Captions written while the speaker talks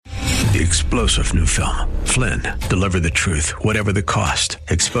The explosive new film, Flynn, deliver the truth, whatever the cost,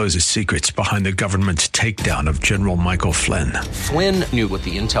 exposes secrets behind the government's takedown of General Michael Flynn. Flynn knew what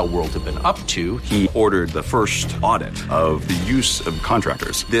the intel world had been up to. He ordered the first audit of the use of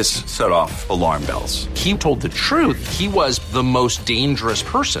contractors. This set off alarm bells. He told the truth. He was the most dangerous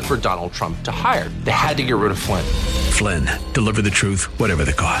person for Donald Trump to hire. They had to get rid of Flynn. Flynn, deliver the truth, whatever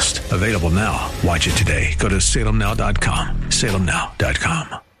the cost. Available now. Watch it today. Go to salemnow.com.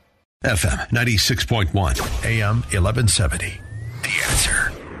 salemnow.com. FM 96.1, AM 1170. The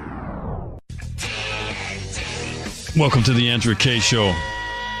Answer. Welcome to the Andrew K. Show.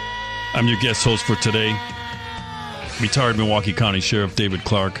 I'm your guest host for today, retired Milwaukee County Sheriff David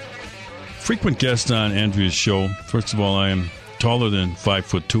Clark. Frequent guest on Andrea's show. First of all, I am taller than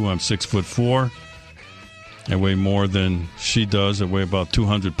 5'2". I'm 6'4". I weigh more than she does. I weigh about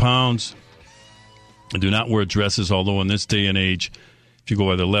 200 pounds. I do not wear dresses, although in this day and age, if you go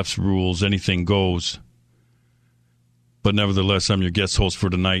by the left's rules, anything goes. But nevertheless, I'm your guest host for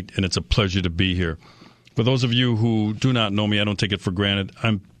tonight, and it's a pleasure to be here. For those of you who do not know me, I don't take it for granted.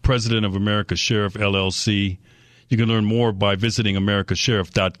 I'm president of America's Sheriff, LLC. You can learn more by visiting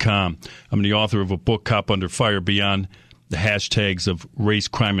americasheriff.com. I'm the author of a book, Cop Under Fire, Beyond the Hashtags of Race,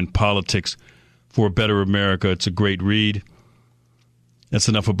 Crime, and Politics for a Better America. It's a great read. That's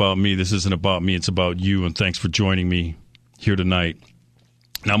enough about me. This isn't about me. It's about you, and thanks for joining me here tonight.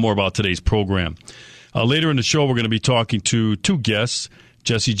 Now more about today's program. Later in the show, we're going to be talking to two guests,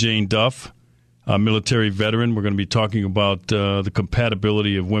 Jessie Jane Duff, a military veteran. We're going to be talking about the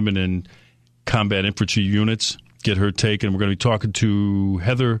compatibility of women in combat infantry units, get her take. And we're going to be talking to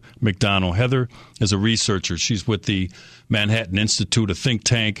Heather McDonald. Heather is a researcher. She's with the Manhattan Institute, a think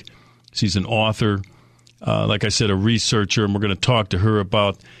tank. She's an author, like I said, a researcher. And we're going to talk to her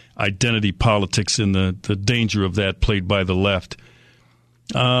about identity politics and the danger of that played by the left.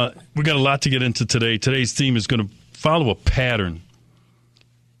 We got a lot to get into today. Today's theme is going to follow a pattern.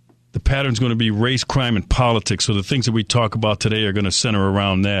 The pattern is going to be race, crime, and politics. So the things that we talk about today are going to center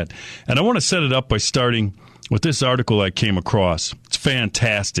around that. And I want to set it up by starting with this article I came across. It's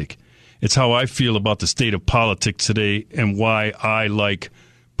fantastic. It's how I feel about the state of politics today and why I like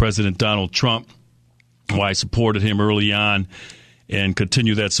President Donald Trump, why I supported him early on and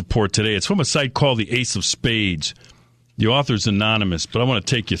continue that support today. It's from a site called the Ace of Spades. The author's anonymous, but I want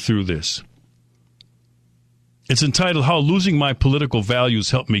to take you through this. It's entitled, How Losing My Political Values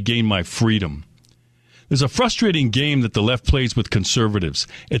Helped Me Gain My Freedom. There's a frustrating game that the left plays with conservatives.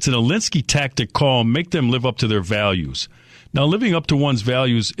 It's an Alinsky tactic called make them live up to their values. Now, living up to one's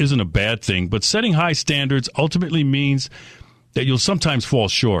values isn't a bad thing, but setting high standards ultimately means that you'll sometimes fall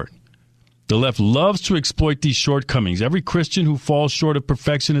short. The left loves to exploit these shortcomings. Every Christian who falls short of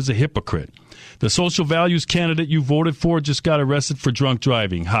perfection is a hypocrite. The social values candidate you voted for just got arrested for drunk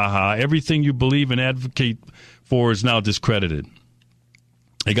driving. Ha ha. Everything you believe and advocate for is now discredited.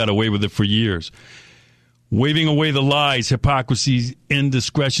 They got away with it for years. Waving away the lies, hypocrisies,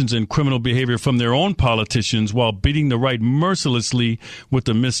 indiscretions, and criminal behavior from their own politicians while beating the right mercilessly with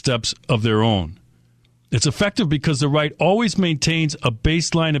the missteps of their own. It's effective because the right always maintains a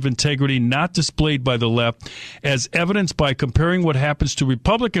baseline of integrity not displayed by the left, as evidenced by comparing what happens to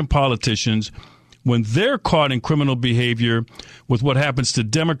Republican politicians when they're caught in criminal behavior with what happens to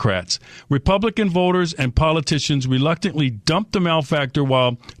Democrats. Republican voters and politicians reluctantly dump the malefactor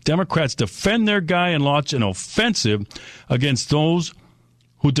while Democrats defend their guy and launch an offensive against those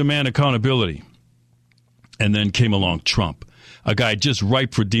who demand accountability. And then came along Trump, a guy just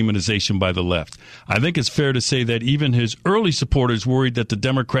ripe for demonization by the left. I think it's fair to say that even his early supporters worried that the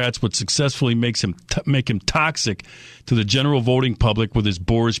Democrats would successfully make him toxic to the general voting public with his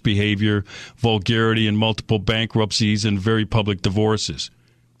boorish behavior, vulgarity, and multiple bankruptcies and very public divorces.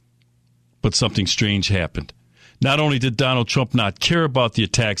 But something strange happened. Not only did Donald Trump not care about the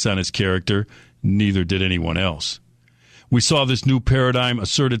attacks on his character, neither did anyone else. We saw this new paradigm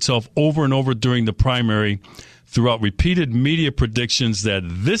assert itself over and over during the primary throughout repeated media predictions that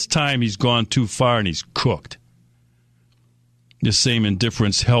this time he's gone too far and he's cooked. This same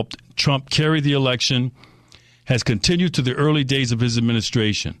indifference helped Trump carry the election, has continued to the early days of his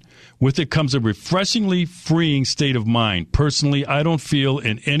administration. With it comes a refreshingly freeing state of mind. Personally, I don't feel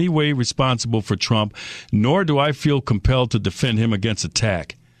in any way responsible for Trump, nor do I feel compelled to defend him against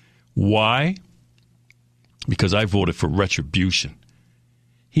attack. Why? Because I voted for retribution.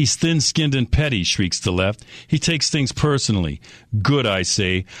 He's thin-skinned and petty, shrieks the left. He takes things personally. Good, I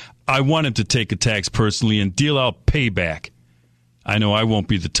say. I want him to take attacks personally and deal out payback. I know I won't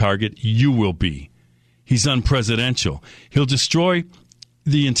be the target. You will be. He's unpresidential. He'll destroy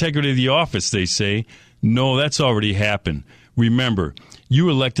the integrity of the office, they say. No, that's already happened. Remember, You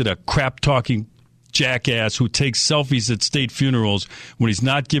elected a crap-talking jackass who takes selfies at state funerals when he's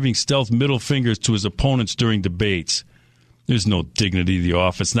not giving stealth middle fingers to his opponents during debates. There's no dignity to the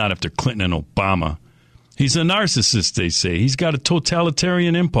office, not after Clinton and Obama. He's a narcissist, they say. He's got a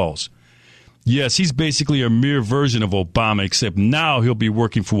totalitarian impulse. Yes, he's basically a mere version of Obama, except now he'll be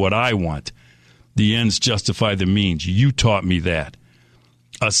working for what I want. The ends justify the means. You taught me that.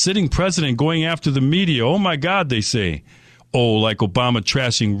 A sitting president going after the media. Oh, my God, they say. Oh, like Obama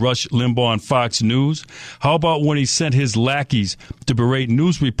trashing Rush Limbaugh on Fox News? How about when he sent his lackeys to berate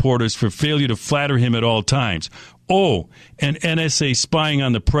news reporters for failure to flatter him at all times? Oh, and NSA spying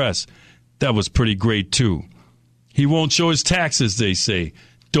on the press. That was pretty great, too. He won't show his taxes, they say.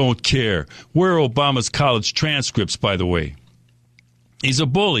 Don't care. Where are Obama's college transcripts, by the way? He's a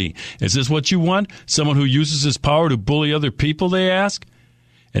bully. Is this what you want? Someone who uses his power to bully other people, they ask?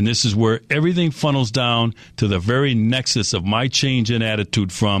 And this is where everything funnels down to the very nexus of my change in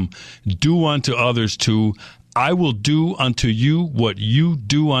attitude from do unto others to I will do unto you what you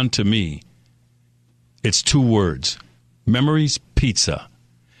do unto me. It's 2 words. Memories Pizza.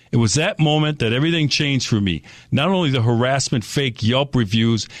 It was that moment that everything changed for me. Not only the harassment, fake Yelp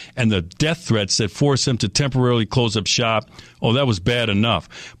reviews, and the death threats that forced him to temporarily close up shop. Oh, that was bad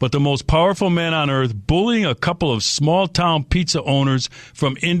enough. But the most powerful man on earth bullying a couple of small-town pizza owners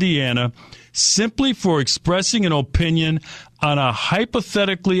from Indiana simply for expressing an opinion on a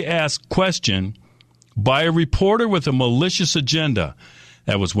hypothetically asked question by a reporter with a malicious agenda.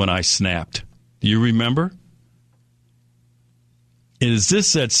 That was when I snapped. Do you remember? It is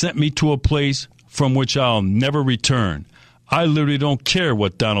this that sent me to a place from which I'll never return. I literally don't care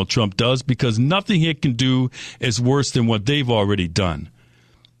what Donald Trump does because nothing he can do is worse than what they've already done.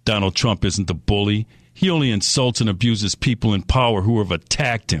 Donald Trump isn't the bully. He only insults and abuses people in power who have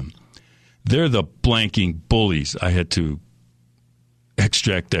attacked him. They're the blanking bullies. I had to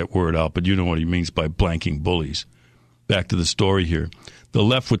extract that word out, but you know what he means by blanking bullies. Back to the story here. The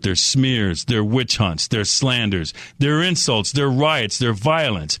left with their smears, their witch hunts, their slanders, their insults, their riots, their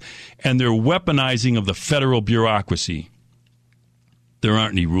violence, and their weaponizing of the federal bureaucracy. There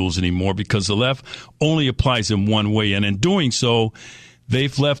aren't any rules anymore because the left only applies them one way, and in doing so,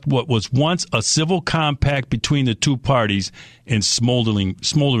 they've left what was once a civil compact between the two parties in smoldering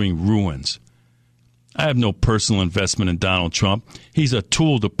ruins. I have no personal investment in Donald Trump. He's a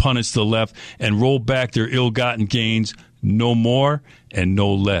tool to punish the left and roll back their ill-gotten gains, no more and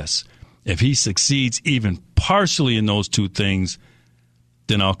no less. If he succeeds even partially in those 2 things,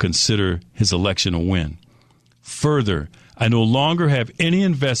 then I'll consider his election a win. Further, I no longer have any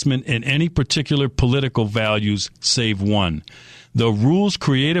investment in any particular political values save one. The rules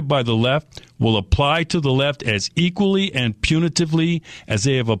created by the left will apply to the left as equally and punitively as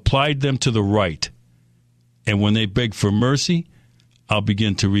they have applied them to the right. And when they beg for mercy, I'll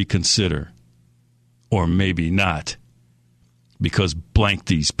begin to reconsider. Or maybe not. Because blank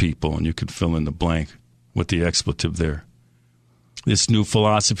these people, and you can fill in the blank with the expletive there. This new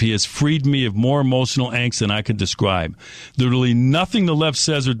philosophy has freed me of more emotional angst than I can describe. Literally nothing the left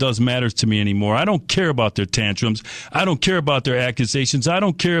says or does matters to me anymore. I don't care about their tantrums. I don't care about their accusations. I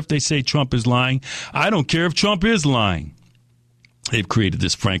don't care if they say Trump is lying. I don't care if Trump is lying. They've created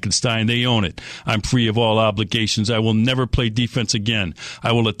this Frankenstein. They own it. I'm free of all obligations. I will never play defense again.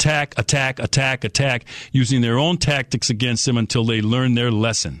 I will attack, using their own tactics against them until they learn their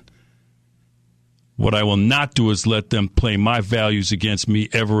lesson. What I will not do is let them play my values against me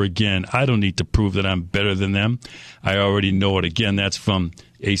ever again. I don't need to prove that I'm better than them. I already know it. Again, that's from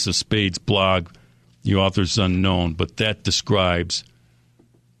Ace of Spades blog. The author's unknown, but that describes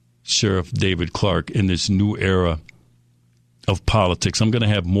Sheriff David Clarke in this new era of politics. I'm going to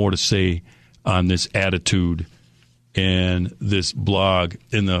have more to say on this attitude and this blog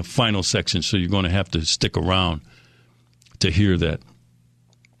in the final section, so you're going to have to stick around to hear that.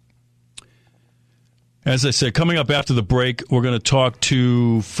 As I said, coming up after the break, we're going to talk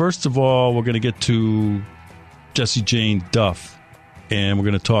to, first of all, we're going to get to Jessie Jane Duff, and we're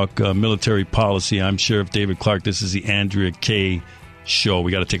going to talk military policy. I'm Sheriff David Clarke. This is the Andrea Kaye Show.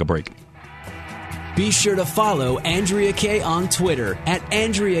 We got to take a break. Be sure to follow Andrea Kaye on Twitter at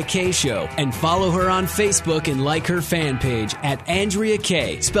Andrea Kaye Show and follow her on Facebook and like her fan page at Andrea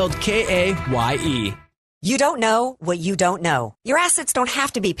Kaye, spelled Kaye. You don't know what you don't know. Your assets don't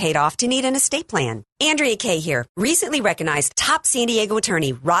have to be paid off to need an estate plan. Andrea Kay here. Recently recognized top San Diego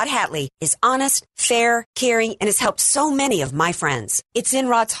attorney Rod Hatley is honest, fair, caring, and has helped so many of my friends. It's in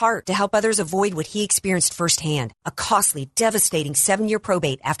Rod's heart to help others avoid what he experienced firsthand, a costly, devastating 7-year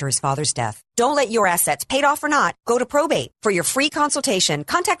probate after his father's death. Don't let your assets, paid off or not, go to probate. For your free consultation,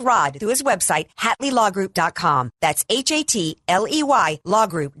 contact Rod through his website, HatleyLawGroup.com. That's HATLEY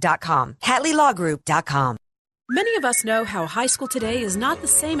lawgroup.com. HatleyLawGroup.com. Many of us know how high school today is not the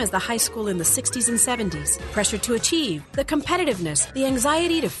same as the high school in the 60s and 70s. Pressure to achieve, the competitiveness, the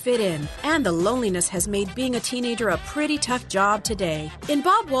anxiety to fit in, and the loneliness has made being a teenager a pretty tough job today. In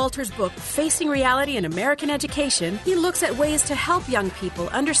Bob Walter's book, Facing Reality in American Education, he looks at ways to help young people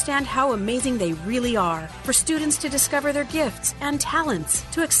understand how amazing they really are, for students to discover their gifts and talents,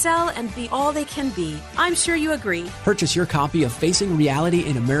 to excel and be all they can be. I'm sure you agree. Purchase your copy of Facing Reality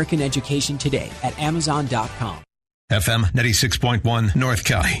in American Education today at Amazon.com. FM 96.1 North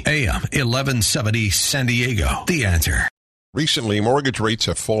County, AM 1170 San Diego. The Answer. Recently, mortgage rates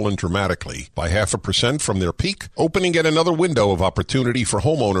have fallen dramatically by 0.5% from their peak, opening yet another window of opportunity for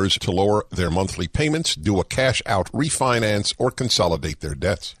homeowners to lower their monthly payments, do a cash-out refinance, or consolidate their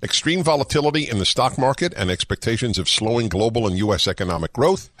debts. Extreme volatility in the stock market and expectations of slowing global and U.S. economic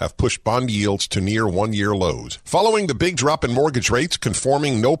growth have pushed bond yields to near one-year lows. Following the big drop in mortgage rates,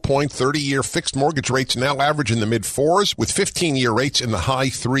 conforming no-point 30-year fixed mortgage rates now average in the mid-4s, with 15-year rates in the high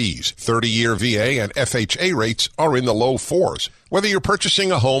 3s. 30-year VA and FHA rates are in the low 4s. Whether you're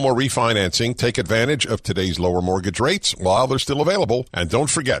purchasing a home or refinancing, take advantage of today's lower mortgage rates while they're still available. And don't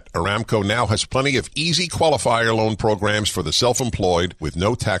forget, Aramco now has plenty of easy qualifier loan programs for the self-employed with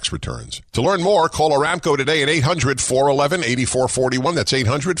no tax returns. To learn more, call Aramco today at 800-411-8441. That's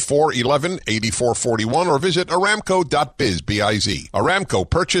 800-411-8441, or visit aramco.biz, B-I-Z. Aramco,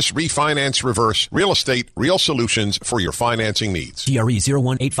 purchase, refinance, reverse, real estate, real solutions for your financing needs. DRE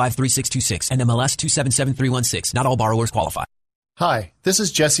 01853626, NMLS 277316. Not all borrowers qualify. Hi, this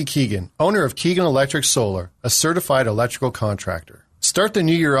is Jesse Keegan, owner of Keegan Electric Solar, a certified electrical contractor. Start the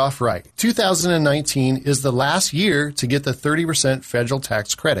new year off right. 2019 is the last year to get the 30% federal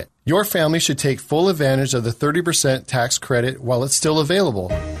tax credit. Your family should take full advantage of the 30% tax credit while it's still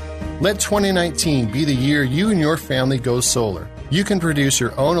available. Let 2019 be the year you and your family go solar. You can produce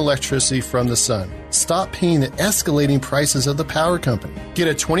your own electricity from the sun. Stop paying the escalating prices of the power company. Get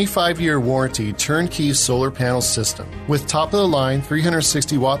a 25-year warranty turnkey solar panel system with top-of-the-line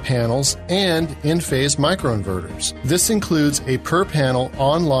 360-watt panels and in-phase microinverters. This includes a per-panel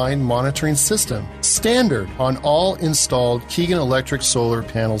online monitoring system, standard on all installed Keegan Electric solar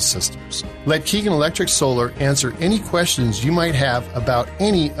panel systems. Let Keegan Electric Solar answer any questions you might have about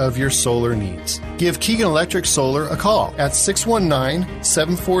any of your solar needs. Give Keegan Electric Solar a call at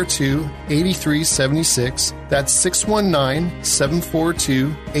 619-742-8376. That's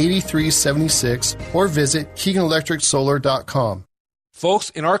 619-742-8376, or visit KeeganElectricSolar.com. Folks,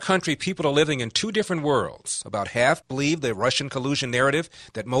 in our country, people are living in two different worlds. About half believe the Russian collusion narrative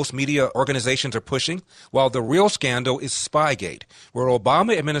that most media organizations are pushing, while the real scandal is Spygate, where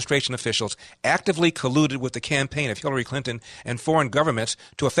Obama administration officials actively colluded with the campaign of Hillary Clinton and foreign governments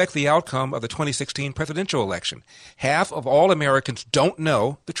to affect the outcome of the 2016 presidential election. Half of all Americans don't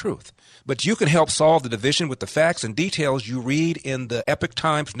know the truth. But you can help solve the division with the facts and details you read in the Epoch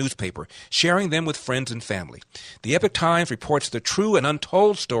Times newspaper, sharing them with friends and family. The Epoch Times reports the true and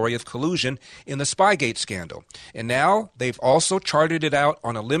untold story of collusion in the Spygate scandal. And now they've also charted it out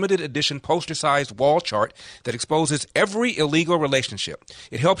on a limited edition poster-sized wall chart that exposes every illegal relationship.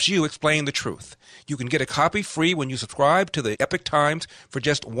 It helps you explain the truth. You can get a copy free when you subscribe to the Epoch Times for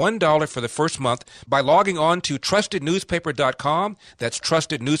just $1 for the first month by logging on to trustednewspaper.com. That's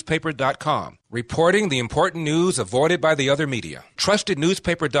trustednewspaper.com. Reporting the important news avoided by the other media.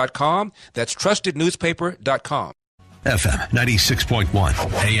 TrustedNewspaper.com. That's TrustedNewspaper.com. FM 96.1,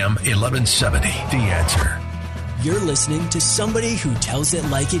 AM 1170. The Answer. You're listening to somebody who tells it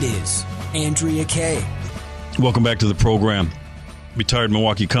like it is. Andrea Kay. Welcome back to the program. Retired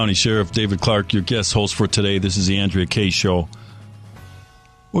Milwaukee County Sheriff David Clark, your guest host for today. This is the Andrea Kay Show.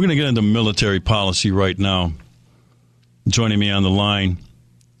 We're going to get into military policy right now. Joining me on the line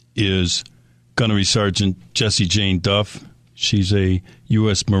is Gunnery Sergeant Jessie Jane Duff. She's a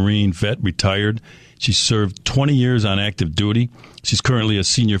U.S. Marine vet, retired. She served 20 years on active duty. She's currently a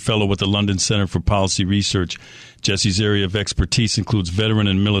senior fellow with the London Center for Policy Research. Jessie's area of expertise includes veteran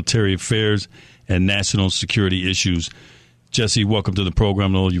and military affairs and national security issues. Jessie, welcome to the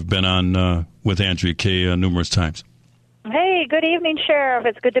program. I know you've been on with Andrea Kay numerous times. Hey, good evening, Sheriff.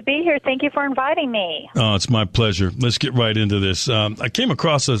 It's good to be here. Thank you for inviting me. Oh, it's my pleasure. Let's get right into this. I came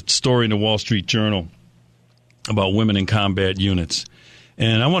across a story in the Wall Street Journal about women in combat units.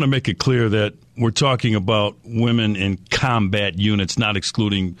 And I want to make it clear that we're talking about women in combat units, not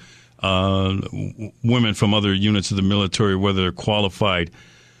excluding women from other units of the military, whether they're qualified.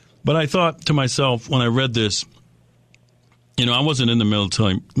 But I thought to myself when I read this, I wasn't in the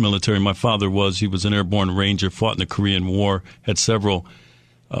military. My father was. He was an airborne ranger, fought in the Korean War, had several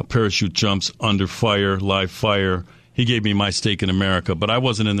parachute jumps under fire, live fire. He gave me my stake in America, but I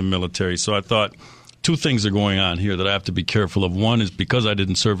wasn't in the military. So I thought two things are going on here that I have to be careful of. One is because I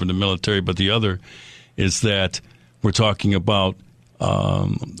didn't serve in the military, but the other is that we're talking about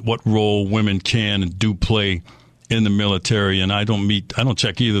what role women can and do play in the military, and I don't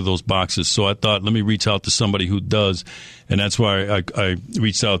check either of those boxes. So I thought, let me reach out to somebody who does, and that's why I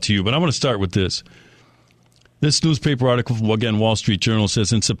reached out to you. But I want to start with this. This newspaper article, again, Wall Street Journal,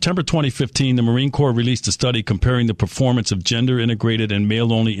 says, in September 2015, the Marine Corps released a study comparing the performance of gender-integrated and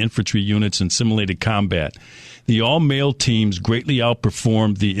male-only infantry units in simulated combat. The all-male teams greatly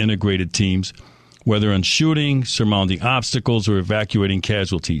outperformed the integrated teams, whether on shooting, surmounting obstacles, or evacuating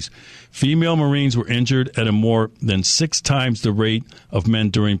casualties. Female Marines were injured at a more than 6 times the rate of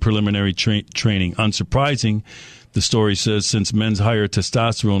men during preliminary training. Unsurprising, the story says, since men's higher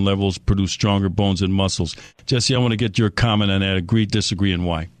testosterone levels produce stronger bones and muscles. Jesse, I want to get your comment on that. Agree, disagree, and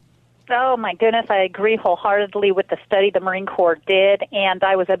why? Oh, my goodness, I agree wholeheartedly with the study the Marine Corps did, and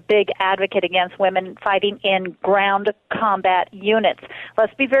I was a big advocate against women fighting in ground combat units.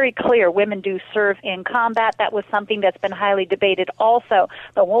 Let's be very clear, women do serve in combat. That was something that's been highly debated also.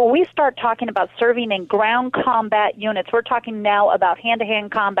 But when we start talking about serving in ground combat units, we're talking now about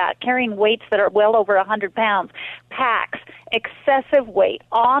hand-to-hand combat, carrying weights that are well over 100 pounds, packs, excessive weight.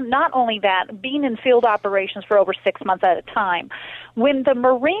 Not only that, being in field operations for over 6 months at a time. When the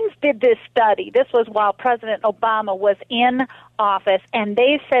Marines did this study, this was while President Obama was in office, and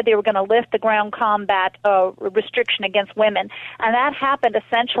they said they were going to lift the ground combat restriction against women. And that happened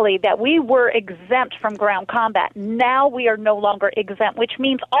essentially that we were exempt from ground combat. Now we are no longer exempt, which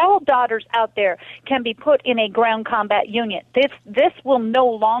means all daughters out there can be put in a ground combat unit. This will no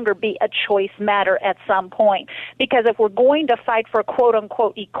longer be a choice matter at some point, because if we're going to fight for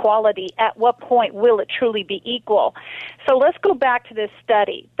quote-unquote equality, at what point will it truly be equal? So let's go back to this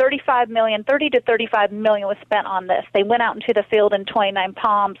study. 30 to 35 million was spent on this. They went out into the field in 29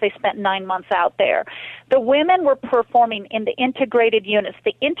 Palms. They spent 9 months out there. The women were performing in the integrated units.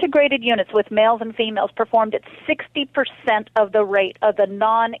 The integrated units with males and females performed at 60% of the rate of the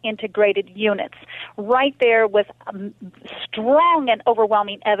non-integrated units. Right there with strong and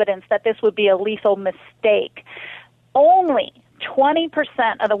overwhelming evidence that this would be a lethal mistake. Only 20%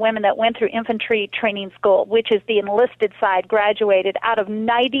 of the women that went through infantry training school, which is the enlisted side, graduated out of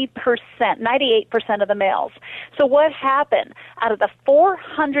 98% of the males. So what happened? Out of the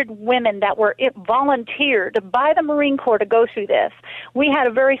 400 women that were volunteered by the Marine Corps to go through this, we had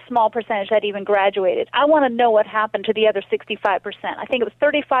a very small percentage that even graduated. I want to know what happened to the other 65%. I think it was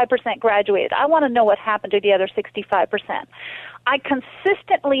 35% graduated. I want to know what happened to the other 65%. I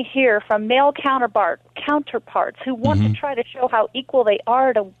consistently hear from male counterparts who want to try to show how equal they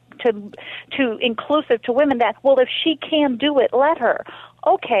are to inclusive to women that, well, if she can do it, let her.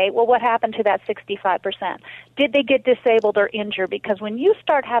 Okay, well, what happened to that 65%? Did they get disabled or injured? Because when you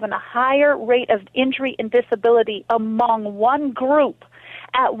start having a higher rate of injury and disability among one group,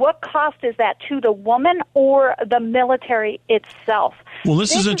 at what cost is that to the woman or the military itself? Well,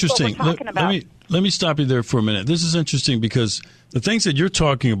 this is interesting. Let me stop you there for a minute. This is interesting because the things that you're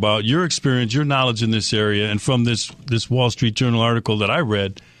talking about, your experience, your knowledge in this area, and from this Wall Street Journal article that I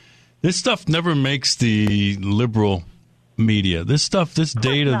read, this stuff never makes the liberal media. This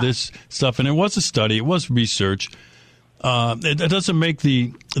data, this stuff, and it was a study, it was research. It doesn't make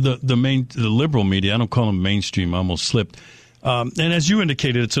the liberal media. I don't call them mainstream. I almost slipped. And as you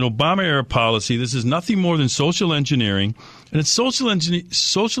indicated, it's an Obama-era policy. This is nothing more than social engineering, and it's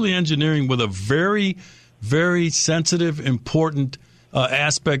socially engineering with a very, very sensitive, important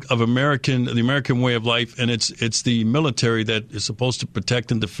aspect of the American way of life, and it's the military that is supposed to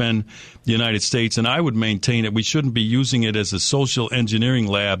protect and defend the United States. And I would maintain that we shouldn't be using it as a social engineering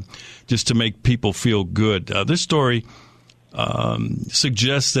lab just to make people feel good. This story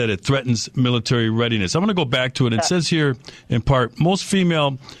suggests that it threatens military readiness. I'm going to go back to it. It says here, in part, most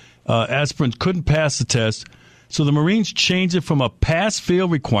female aspirants couldn't pass the test, so the Marines changed it from a pass-fail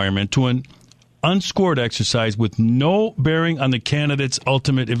requirement to an unscored exercise with no bearing on the candidate's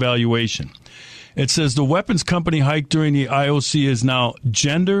ultimate evaluation. It says the weapons company hike during the IOC is now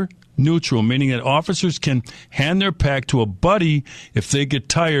gender neutral, meaning that officers can hand their pack to a buddy if they get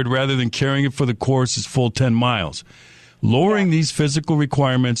tired rather than carrying it for the course's full 10 miles. Lowering these physical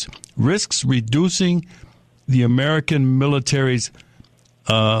requirements risks reducing the American military's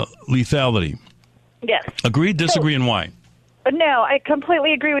lethality. Yes. Agree, disagree, and why? No, I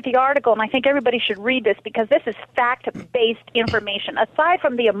completely agree with the article, and I think everybody should read this because this is fact-based information. Aside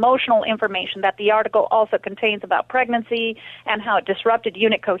from the emotional information that the article also contains about pregnancy and how it disrupted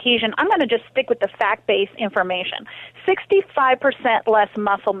unit cohesion, I'm going to just stick with the fact-based information. 65% less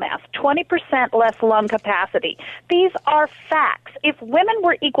muscle mass, 20% less lung capacity. These are facts. If women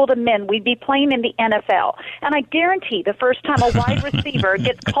were equal to men, we'd be playing in the NFL. And I guarantee the first time a wide receiver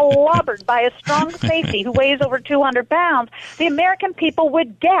gets clobbered by a strong safety who weighs over 200 pounds, the American people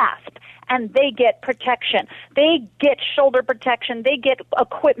would gasp, and they get protection. They get shoulder protection. They get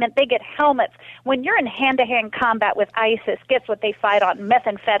equipment. They get helmets. When you're in hand-to-hand combat with ISIS, guess what they fight on?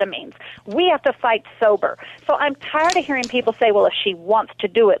 Methamphetamines. We have to fight sober. So I'm tired of hearing people say, well, if she wants to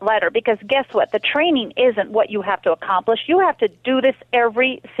do it, let her, because guess what? The training isn't what you have to accomplish. You have to do this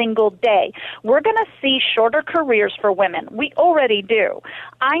every single day. We're going to see shorter careers for women. We already do.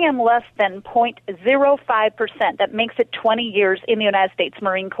 I am less than 0.05%. That makes it 20 years in the United States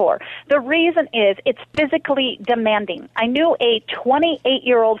Marine Corps. The reason is it's physically demanding. I knew a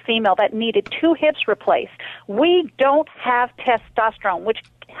 28-year-old female that needed 2 hips replaced. We don't have testosterone, which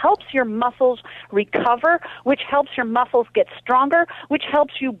helps your muscles recover, which helps your muscles get stronger, which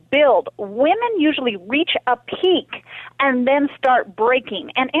helps you build. Women usually reach a peak and then start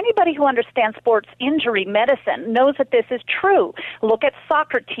breaking. And anybody who understands sports injury medicine knows that this is true. Look at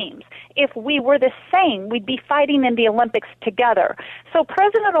soccer teams. If we were the same, we'd be fighting in the Olympics together. So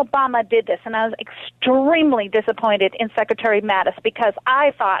President Obama did this, and I was extremely disappointed in Secretary Mattis because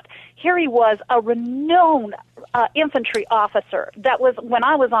I thought here he was, a renowned infantry officer that was, when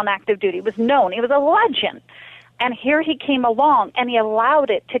I was on active duty, was known. He was a legend. And here he came along, and he allowed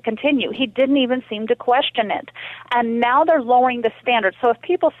it to continue. He didn't even seem to question it. And now they're lowering the standards. So if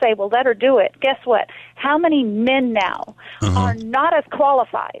people say, well, let her do it, guess what? How many men now are not as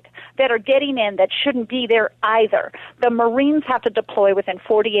qualified that are getting in that shouldn't be there either? The Marines have to deploy within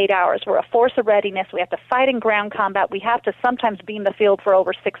 48 hours. We're a force of readiness. We have to fight in ground combat. We have to sometimes be in the field for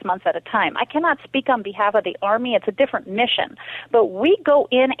over 6 months at a time. I cannot speak on behalf of the Army. It's a different mission. But we go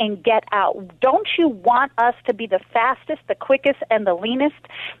in and get out. Don't you want us to be the fastest, the quickest, and the leanest?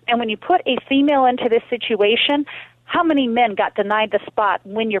 And when you put a female into this situation, how many men got denied the spot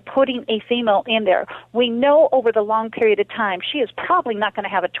when you're putting a female in there? We know over the long period of time, she is probably not going to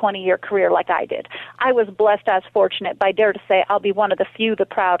have a 20-year career like I did. I was blessed, I was fortunate, but I dare to say I'll be one of the few, the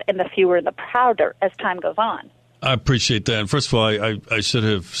proud, and the fewer and the prouder as time goes on. I appreciate that. And first of all, I should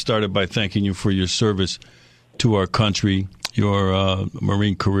have started by thanking you for your service to our country, your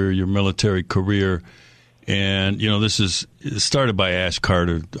Marine career, your military career. And, you know, this is started by Ash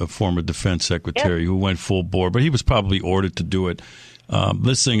Carter, a former defense secretary, who went full bore, but he was probably ordered to do it.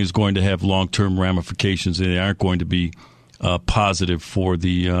 This thing is going to have long-term ramifications, and they aren't going to be positive for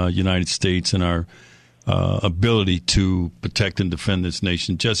the United States and our ability to protect and defend this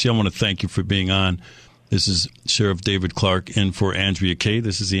nation. Jesse, I want to thank you for being on. This is Sheriff David Clarke in for Andrea Kaye.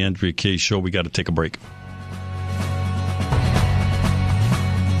 This is the Andrea Kaye Show. We got to take a break.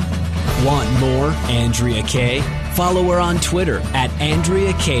 Want more Andrea Kaye? Follow her on Twitter at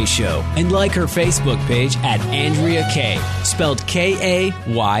Andrea Kaye Show and like her Facebook page at Andrea Kaye, spelled Kaye.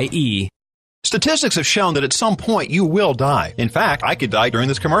 Statistics have shown that at some point you will die. In fact, I could die during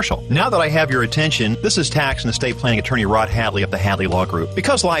this commercial. Now that I have your attention, this is tax and estate planning attorney Rod Hadley of the Hadley Law Group.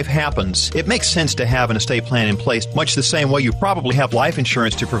 Because life happens, it makes sense to have an estate plan in place, much the same way you probably have life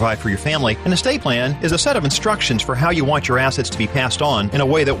insurance to provide for your family. An estate plan is a set of instructions for how you want your assets to be passed on in a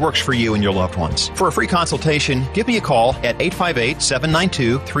way that works for you and your loved ones. For a free consultation, give me a call at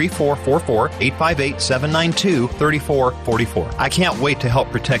 858-792-3444, 858-792-3444. I can't wait to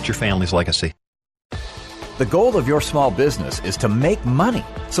help protect your family's legacy. The goal of your small business is to make money.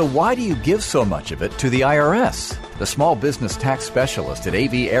 So why do you give so much of it to the IRS? The small business tax specialists at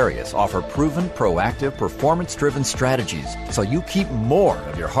AV Arias offer proven, proactive, performance-driven strategies so you keep more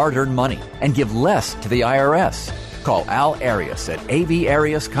of your hard-earned money and give less to the IRS. Call Al Arias at AV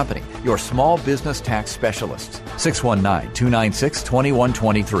Arias Company, your small business tax specialists.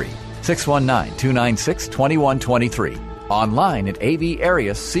 619-296-2123. 619-296-2123. Online at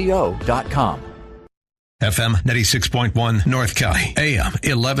avariasco.com. FM 96.1 North County, AM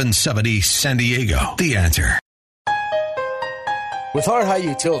 1170 San Diego. The Answer. With our high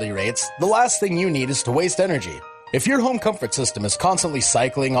utility rates, the last thing you need is to waste energy. If your home comfort system is constantly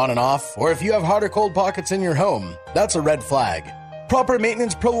cycling on and off, or if you have hot or cold pockets in your home, that's a red flag. Proper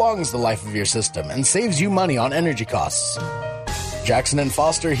maintenance prolongs the life of your system and saves you money on energy costs. Jackson &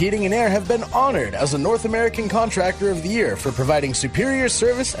 Foster Heating and Air have been honored as a North American Contractor of the Year for providing superior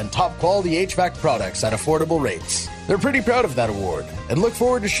service and top-quality HVAC products at affordable rates. They're pretty proud of that award and look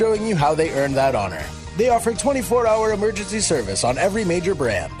forward to showing you how they earned that honor. They offer 24-hour emergency service on every major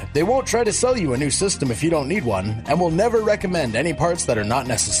brand. They won't try to sell you a new system if you don't need one and will never recommend any parts that are not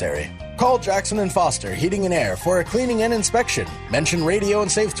necessary. Call Jackson & Foster Heating and Air for a cleaning and inspection. Mention radio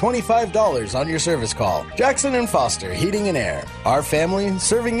and save $25 on your service call. Jackson & Foster Heating and Air. Our family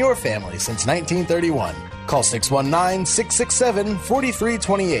serving your family since 1931. Call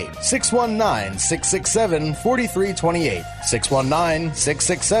 619-667-4328. 619-667-4328.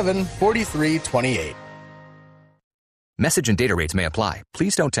 619-667-4328. Message and data rates may apply.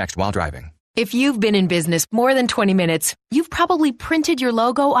 Please don't text while driving. If you've been in business more than 20 minutes, you've probably printed your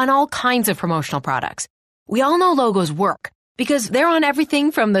logo on all kinds of promotional products. We all know logos work because they're on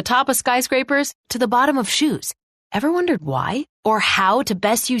everything from the top of skyscrapers to the bottom of shoes. Ever wondered why or how to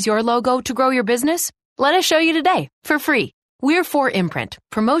best use your logo to grow your business? Let us show you today for free. We're 4imprint,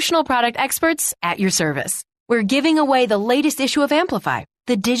 promotional product experts at your service. We're giving away the latest issue of Amplify,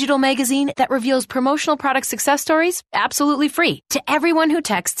 the digital magazine that reveals promotional product success stories absolutely free to everyone who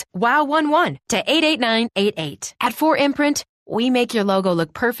texts WOW11 to 88988. At 4imprint, we make your logo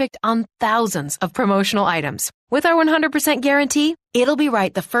look perfect on thousands of promotional items. With our 100% guarantee, it'll be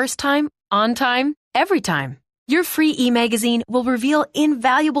right the first time, on time, every time. Your free e-magazine will reveal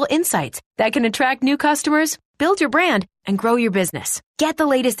invaluable insights that can attract new customers, build your brand, and grow your business. Get the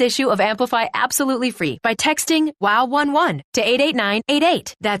latest issue of Amplify absolutely free by texting WOW11 to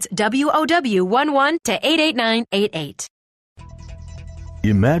 88988. That's WOW11 to 88988.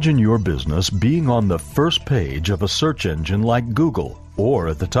 Imagine your business being on the first page of a search engine like Google or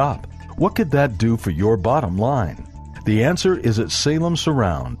at the top. What could that do for your bottom line? The answer is at Salem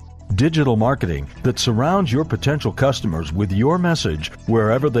Surround. Digital marketing that surrounds your potential customers with your message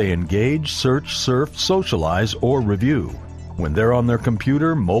wherever they engage, search, surf, socialize, or review. When they're on their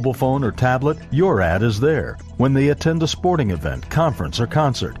computer, mobile phone, or tablet, your ad is there. When they attend a sporting event, conference, or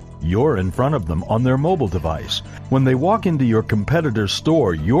concert, you're in front of them on their mobile device. When they walk into your competitor's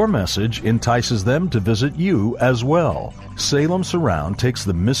store, your message entices them to visit you as well. Salem Surround takes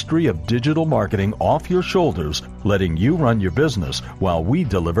the mystery of digital marketing off your shoulders, letting you run your business while we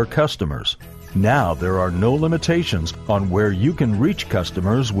deliver customers. Now there are no limitations on where you can reach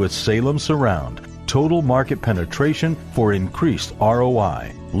customers with Salem Surround. Total market penetration for increased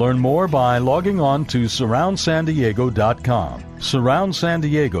ROI. Learn more by logging on to surroundsandiego.com.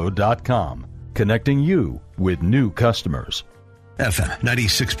 Surroundsandiego.com. Connecting you with new customers. FM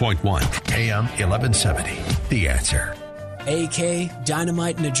 96.1, AM 1170. The Answer. AK,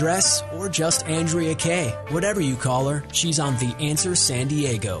 Dynamite and Address, or just Andrea K. Whatever you call her, she's on The Answer San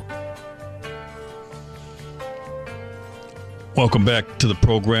Diego. Welcome back to the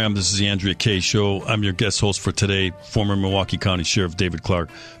program. This is the Andrea K. Show. I'm your guest host for today, former Milwaukee County Sheriff David Clark.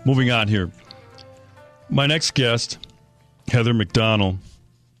 Moving on here. My next guest, Heather McDonald,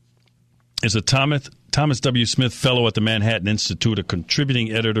 is a Thomas W. Smith Fellow at the Manhattan Institute, a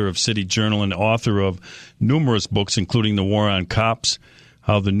contributing editor of City Journal, and author of numerous books, including The War on Cops,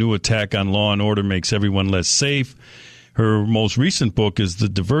 How the New Attack on Law and Order Makes Everyone Less Safe. Her most recent book is The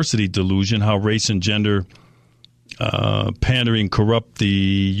Diversity Delusion, How Race and Gender Pandering Corrupt the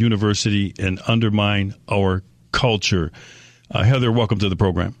University and Undermine Our Culture. Heather, welcome to the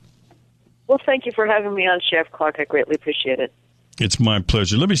program. Well, thank you for having me on, Sheriff Clark. I greatly appreciate it. It's my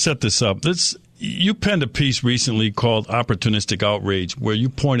pleasure. Let me set this up. You penned a piece recently called Opportunistic Outrage, where you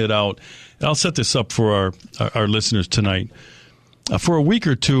pointed out, and I'll set this up for our listeners tonight. For a week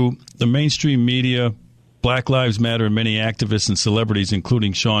or two, the mainstream media, Black Lives Matter, and many activists and celebrities,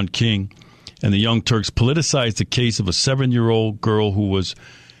 including Shaun King and the Young Turks, politicized the case of a 7-year-old girl who was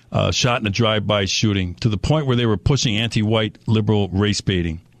shot in a drive-by shooting to the point where they were pushing anti-white liberal race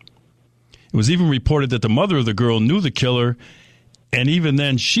baiting. It was even reported that the mother of the girl knew the killer, and even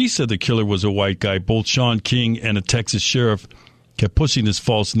then she said the killer was a white guy. Both Shaun King and a Texas sheriff kept pushing this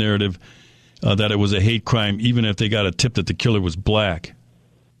false narrative that it was a hate crime, even if they got a tip that the killer was black.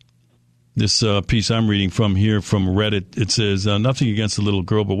 This piece I'm reading from here from Reddit, it says, nothing against the little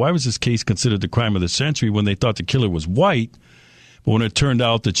girl, but why was this case considered the crime of the century when they thought the killer was white? But when it turned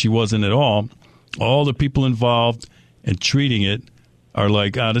out that she wasn't at all the people involved and treating it are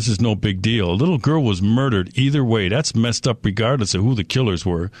like, this is no big deal. A little girl was murdered either way. That's messed up regardless of who the killers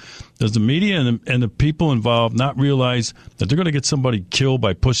were. Does the media and the people involved not realize that they're going to get somebody killed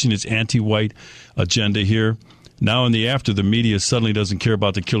by pushing this anti-white agenda here? Now in the after, the media suddenly doesn't care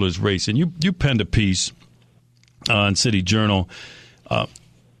about the killer's race. And you penned a piece on City Journal.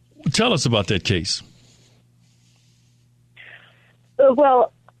 Tell us about that case.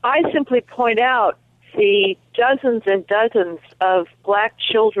 Well, I simply point out the dozens and dozens of black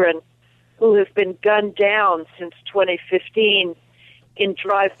children who have been gunned down since 2015 in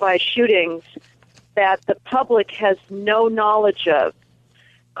drive-by shootings that the public has no knowledge of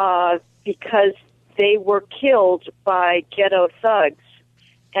because they were killed by ghetto thugs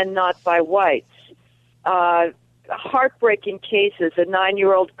and not by whites. Heartbreaking cases, a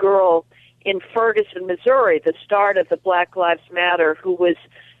 9-year-old girl in Ferguson, Missouri, the start of the Black Lives Matter, who was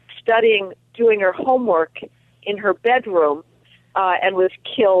doing her homework in her bedroom and was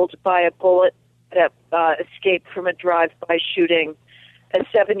killed by a bullet that escaped from a drive-by shooting. A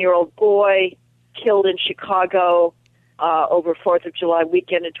 7-year-old boy killed in Chicago over 4th of July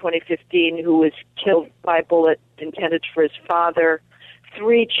weekend in 2015 who was killed by a bullet intended for his father.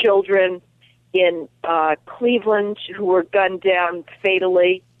 3 children in Cleveland who were gunned down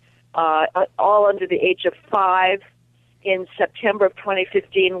fatally, all under the age of 5 in September of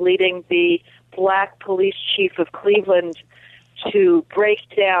 2015, leading the black police chief of Cleveland to break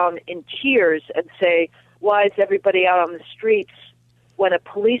down in tears and say, why is everybody out on the streets when a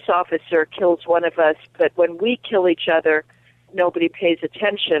police officer kills one of us, but when we kill each other, nobody pays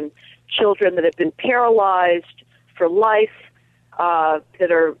attention? Children that have been paralyzed for life,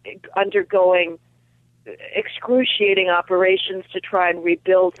 that are undergoing excruciating operations to try and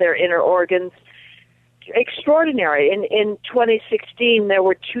rebuild their inner organs. Extraordinary. In 2016, there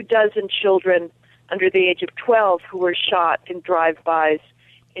were 24 children under the age of 12 who were shot in drive-bys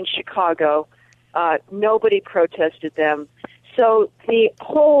in Chicago. Nobody protested them. So the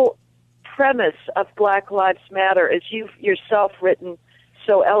whole premise of Black Lives Matter, as you've yourself written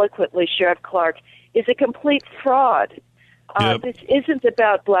so eloquently, Sheriff Clark, is a complete fraud. This isn't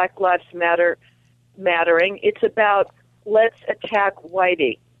about Black Lives mattering. It's about let's attack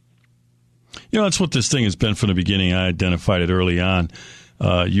Whitey. You know, that's what this thing has been from the beginning. I identified it early on.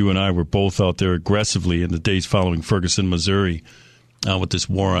 You and I were both out there aggressively in the days following Ferguson, Missouri, with this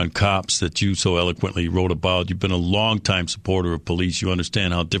war on cops that you so eloquently wrote about. You've been a long-time supporter of police. You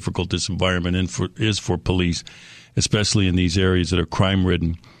understand how difficult this environment is for police, especially in these areas that are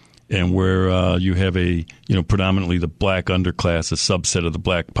crime-ridden and where you have predominantly the black underclass, a subset of the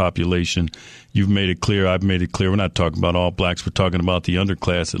black population. You've made it clear, I've made it clear, we're not talking about all blacks, we're talking about the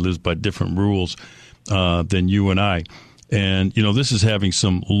underclass that lives by different rules than you and I. And, this is having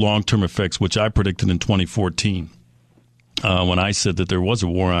some long-term effects, which I predicted in 2014 when I said that there was a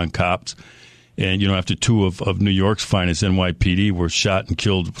war on cops. And, after 2 of New York's finest, NYPD, were shot and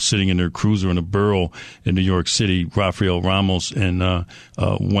killed sitting in their cruiser in a borough in New York City, Rafael Ramos and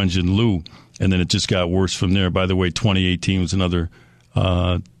Wenjin Liu. And then it just got worse from there. By the way, 2018 was another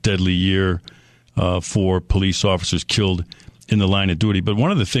deadly year for police officers killed in the line of duty. But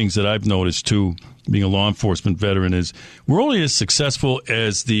one of the things that I've noticed, too, being a law enforcement veteran, is we're only as successful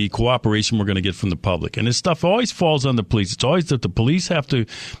as the cooperation we're going to get from the public. And this stuff always falls on the police. It's always that the police have to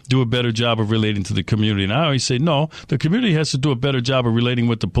do a better job of relating to the community. And I always say, no, the community has to do a better job of relating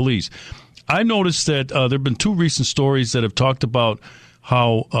with the police. I noticed that there have been 2 recent stories that have talked about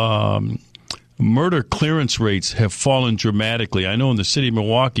how murder clearance rates have fallen dramatically. I know in the city of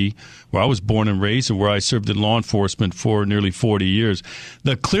Milwaukee, where I was born and raised and where I served in law enforcement for nearly 40 years,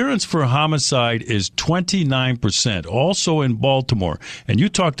 the clearance for homicide is 29%. Also in Baltimore. And you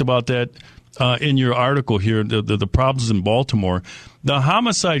talked about that in your article here, the problems in Baltimore. The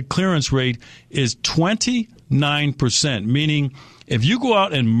homicide clearance rate is 29%, meaning if you go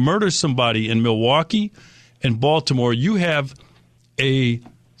out and murder somebody in Milwaukee and Baltimore, you have a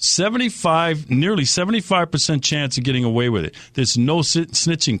nearly 75% chance of getting away with it. There's no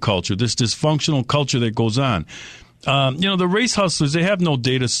snitching culture, this dysfunctional culture that goes on. The race hustlers, they have no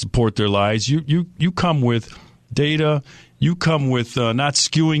data to support their lies. You come with data. You come with not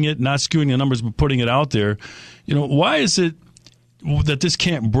skewing the numbers, but putting it out there. Why is it that this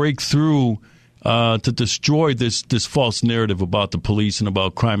can't break through to destroy this false narrative about the police and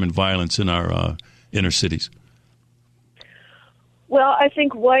about crime and violence in our inner cities? Well, I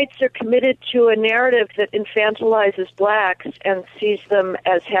think whites are committed to a narrative that infantilizes blacks and sees them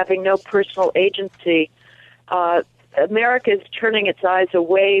as having no personal agency. America is turning its eyes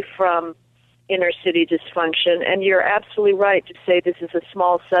away from inner city dysfunction, and you're absolutely right to say this is a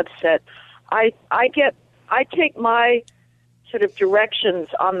small subset. I take my sort of directions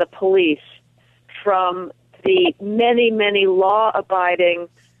on the police from the many, many law-abiding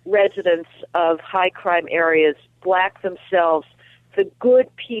residents of high-crime areas, black themselves, the good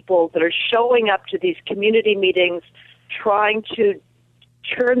people that are showing up to these community meetings, trying to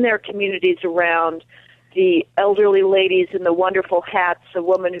turn their communities around, the elderly ladies in the wonderful hats, a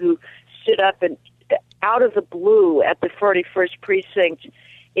woman who stood up and out of the blue at the 41st Precinct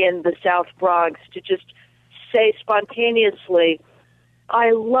in the South Bronx to just say spontaneously,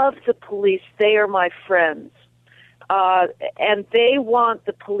 I love the police, they are my friends. And they want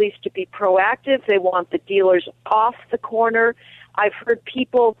the police to be proactive, they want the dealers off the corner. I've heard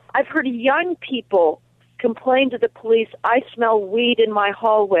young people complain to the police, I smell weed in my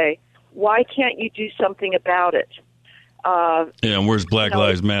hallway. Why can't you do something about it? And where's Black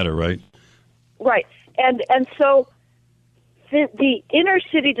Lives Matter, right? Right. And so the inner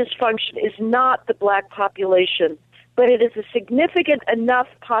city dysfunction is not the black population, but it is a significant enough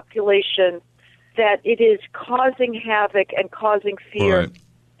population that it is causing havoc and causing fear. Right.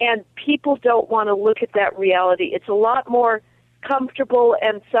 And people don't want to look at that reality. It's a lot more comfortable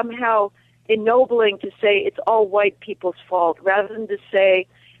and somehow ennobling to say it's all white people's fault, rather than to say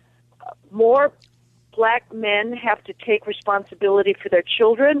more black men have to take responsibility for their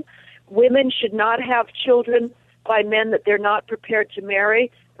children. Women should not have children by men that they're not prepared to marry.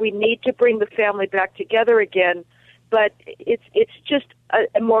 We need to bring the family back together again. But it's just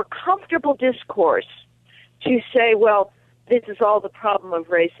a more comfortable discourse to say, well, this is all the problem of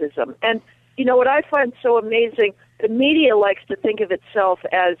racism. And, you know, what I find so amazing, the media likes to think of itself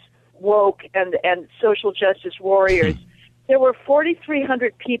as woke and social justice warriors. There were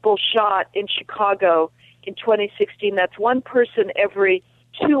 4,300 people shot in Chicago in 2016. That's one person every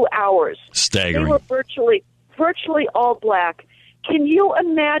 2 hours. Staggering. They were virtually all black. Can you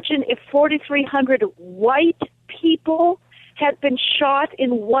imagine if 4,300 white people had been shot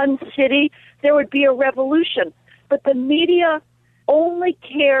in one city? There would be a revolution. But the media only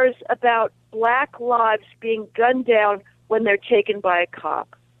cares about black lives being gunned down when they're taken by a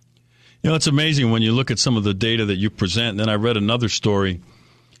cop. You know, it's amazing when you look at some of the data that you present. And then I read another story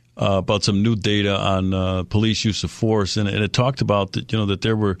about some new data on police use of force, and it talked about that, you know, that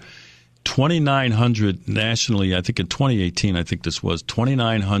there were 2,900 nationally. I think in 2018, I think this was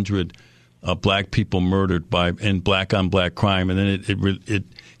 2,900 black people murdered in black on black crime, and then it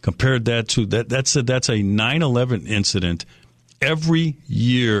compared that to that's a 9/11 incident every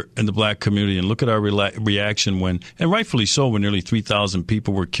year in the black community. And look at our reaction when, and rightfully so, when nearly 3,000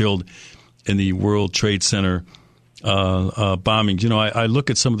 people were killed in the World Trade Center bombings. You know, I look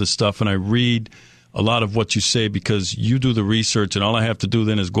at some of the stuff and I read a lot of what you say because you do the research, and all I have to do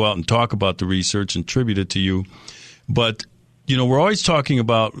then is go out and talk about the research and tribute it to you. But, you know, we're always hearing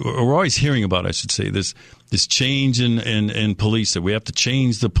about, I should say, this change in police, that we have to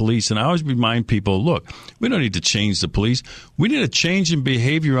change the police. And I always remind people, look, we don't need to change the police. We need a change in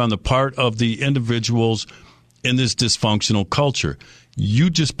behavior on the part of the individuals in this dysfunctional culture. You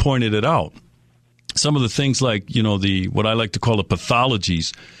just pointed it out. Some of the things like, you know, what I like to call the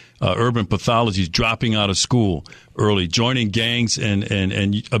pathologies, urban pathologies, dropping out of school early, joining gangs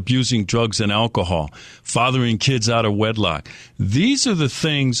and abusing drugs and alcohol, fathering kids out of wedlock. These are the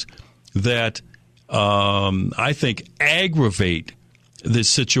things that I think aggravate this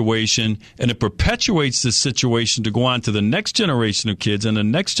situation, and it perpetuates this situation to go on to the next generation of kids and the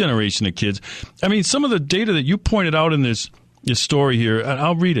next generation of kids. I mean, some of the data that you pointed out in this story here, and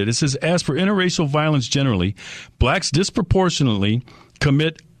I'll read it. It says, as for interracial violence generally, blacks disproportionately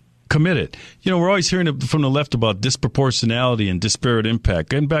committed. You know, we're always hearing from the left about disproportionality and disparate impact.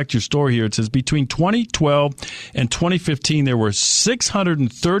 Getting back to your story here, it says between 2012 and 2015, there were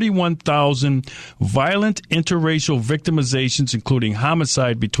 631,000 violent interracial victimizations, including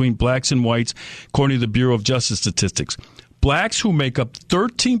homicide between blacks and whites, according to the Bureau of Justice Statistics. Blacks, who make up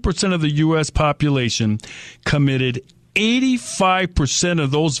 13% of the U.S. population, committed 85%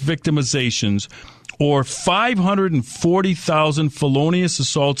 of those victimizations, or 540,000 felonious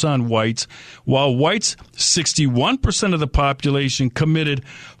assaults on whites, while whites, 61% of the population, committed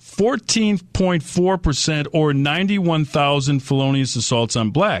 14.4%, or 91,000 felonious assaults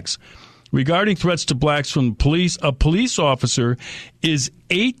on blacks. Regarding threats to blacks from police, a police officer is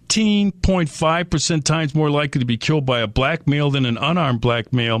 18.5% times more likely to be killed by a black male than an unarmed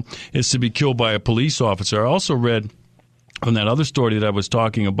black male is to be killed by a police officer. I also read on that other story that I was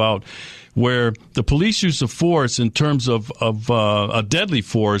talking about, where the police use of force in terms of a deadly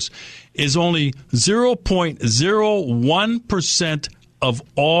force is only 0.01% of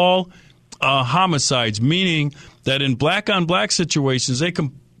all homicides, meaning that in black-on-black situations, they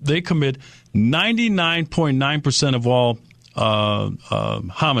commit 99.9% of all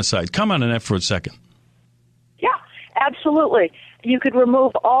homicides. Comment on that for a second. Yeah, absolutely. You could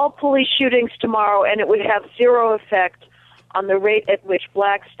remove all police shootings tomorrow, and it would have zero effect on the rate at which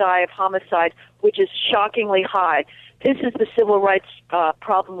blacks die of homicide, which is shockingly high. This is the civil rights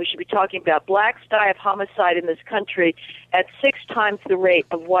problem we should be talking about. Blacks die of homicide in this country at 6 times the rate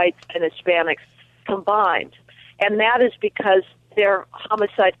of whites and Hispanics. combined. And that is because their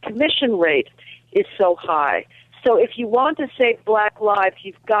homicide commission rate is so high. So if you want to save black lives,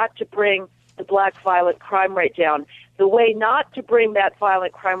 you've got to bring the black violent crime rate down. The way not to bring that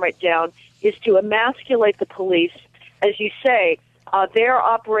violent crime rate down is to emasculate the police. As you say, they're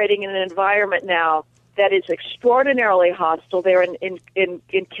operating in an environment now that is extraordinarily hostile. They're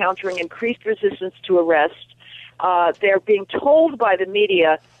encountering increased resistance to arrest. They're being told by the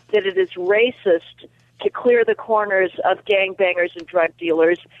media that it is racist to clear the corners of gangbangers and drug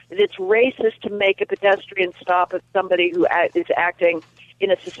dealers, that it's racist to make a pedestrian stop at somebody who is acting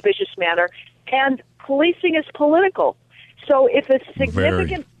in a suspicious manner. And policing is political. So if a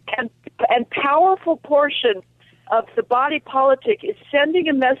significant and powerful portion of the body politic is sending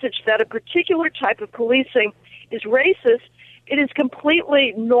a message that a particular type of policing is racist, it is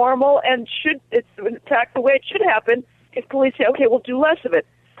completely normal and it's in fact the way it should happen if police say, okay, we'll do less of it.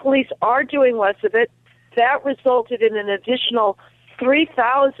 Police are doing less of it. That resulted in an additional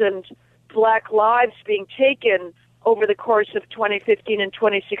 3,000 black lives being taken over the course of 2015 and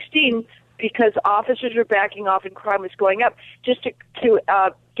 2016 because officers are backing off and crime is going up. Just to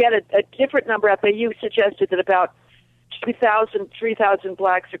get a different number out there, you suggested that about 2,000, 3,000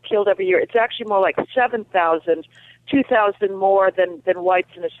 blacks are killed every year. It's actually more like 7,000, 2,000 more than whites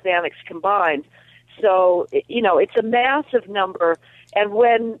and Hispanics combined. So, it's a massive number. And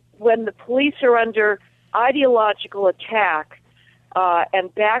when the police are under ideological attack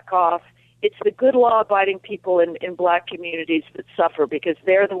and back off, it's the good law-abiding people in black communities that suffer because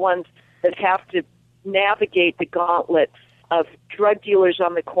they're the ones that have to navigate the gauntlet of drug dealers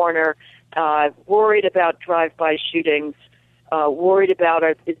on the corner, worried about drive-by shootings, worried about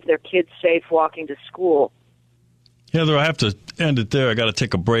is their kids safe walking to school. Heather, I have to end it there. I got to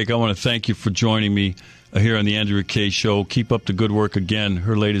take a break. I want to thank you for joining me here on the Andrea Kaye Show. Keep up the good work. Again,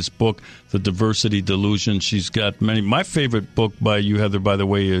 her latest book, The Diversity Delusion. She's got many. My favorite book by you, Heather, by the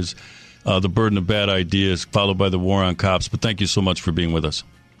way, is The Burden of Bad Ideas, followed by The War on Cops. But thank you so much for being with us.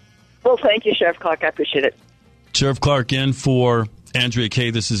 Well, thank you, Sheriff Clark. I appreciate it. Sheriff Clark in for Andrea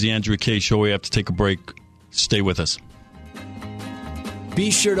Kaye. This is the Andrea Kaye Show. We have to take a break. Stay with us. Be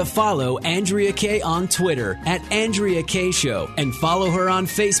sure to follow Andrea Kaye on Twitter at Andrea Kaye Show and follow her on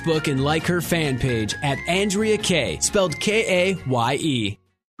Facebook and like her fan page at Andrea Kaye, spelled Kaye.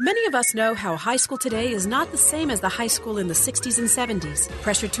 Many of us know how high school today is not the same as the high school in the 60s and 70s.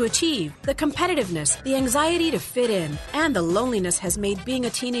 Pressure to achieve, the competitiveness, the anxiety to fit in, and the loneliness has made being a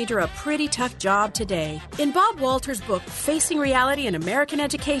teenager a pretty tough job today. In Bob Walter's book, Facing Reality in American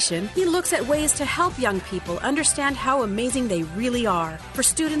Education, he looks at ways to help young people understand how amazing they really are, for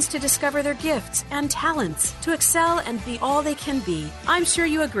students to discover their gifts and talents, to excel and be all they can be. I'm sure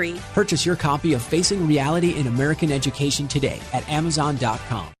you agree. Purchase your copy of Facing Reality in American Education today at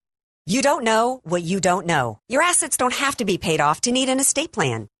Amazon.com. You don't know what you don't know. Your assets don't have to be paid off to need an estate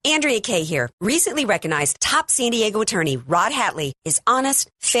plan. Andrea Kaye here. Recently recognized top San Diego attorney Rod Hatley is honest,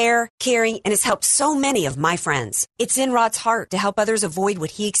 fair, caring, and has helped so many of my friends. It's in Rod's heart to help others avoid what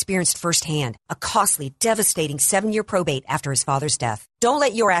he experienced firsthand, a costly, devastating 7-year probate after his father's death. Don't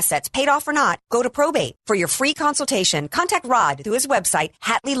let your assets, paid off or not, go to probate. For your free consultation, contact Rod through his website,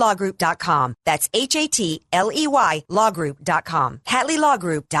 HatleyLawGroup.com. That's HATLEY lawgroup.com.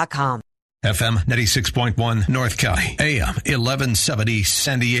 HatleyLawGroup.com. FM 96.1 North County, AM 1170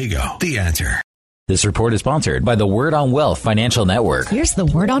 San Diego. The Answer. This report is sponsored by the Word on Wealth Financial Network. Here's the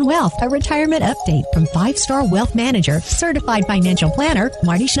Word on Wealth, a retirement update from 5-star wealth manager, certified financial planner,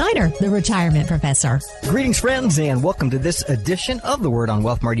 Marty Schneider, the retirement professor. Greetings, friends, and welcome to this edition of the Word on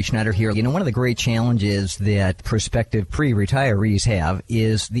Wealth. Marty Schneider here. You know, one of the great challenges that prospective pre-retirees have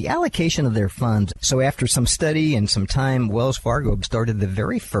is the allocation of their funds. So after some study and some time, Wells Fargo started the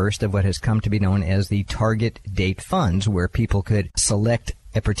very first of what has come to be known as the target date funds, where people could select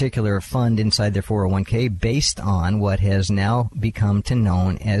a particular fund inside their 401k based on what has now become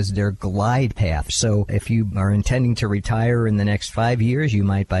known as their glide path. So if you are intending to retire in the next 5 years, you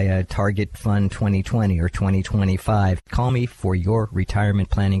might buy a Target Fund 2020 or 2025. Call me for your retirement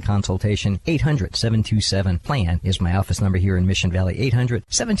planning consultation. 800-727-PLAN is my office number here in Mission Valley.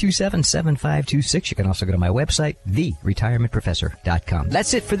 800-727-7526. You can also go to my website, theretirementprofessor.com.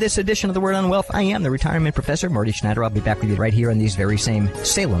 That's it for this edition of the Word on Wealth. I am the Retirement Professor, Marty Schneider. I'll be back with you right here on these very same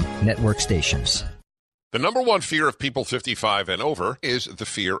Salem Network stations. The number one fear of people 55 and over is the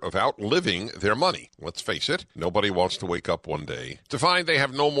fear of outliving their money. Let's face it, nobody wants to wake up one day to find they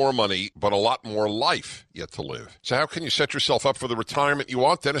have no more money, but a lot more life yet to live. So how can you set yourself up for the retirement you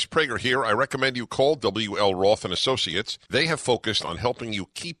want? Dennis Prager here. I recommend you call W.L. Roth & Associates. They have focused on helping you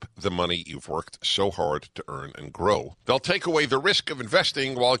keep the money you've worked so hard to earn and grow. They'll take away the risk of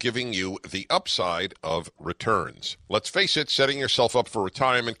investing while giving you the upside of returns. Let's face it, setting yourself up for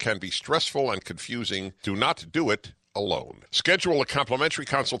retirement can be stressful and confusing. Do not do it alone. Schedule a complimentary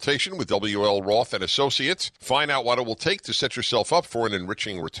consultation with W.L. Roth & Associates. Find out what it will take to set yourself up for an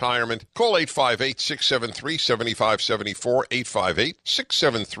enriching retirement. Call 858-673-7574,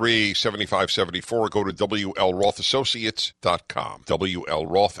 858-673-7574. Go to WLRothAssociates.com. W.L.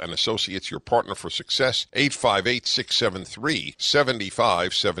 Roth & Associates, your partner for success,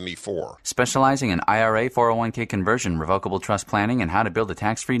 858-673-7574. Specializing in IRA, 401k conversion, revocable trust planning, and how to build a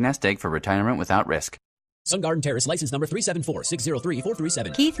tax-free nest egg for retirement without risk. Sun Garden Terrace, license number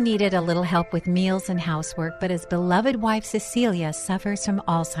 374-603-437. Keith needed a little help with meals and housework, but his beloved wife Cecilia suffers from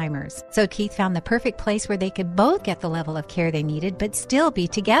Alzheimer's. So Keith found the perfect place where they could both get the level of care they needed, but still be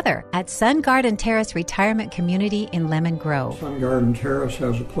together at Sun Garden Terrace Retirement Community in Lemon Grove. Sun Garden Terrace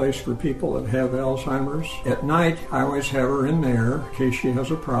has a place for people that have Alzheimer's. At night, I always have her in there in case she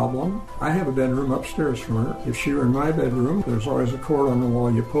has a problem. I have a bedroom upstairs from her. If she were in my bedroom, there's always a cord on the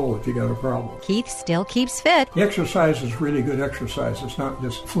wall you pull if you got a problem. Keith still keeps fit. The exercise is really good exercise. It's not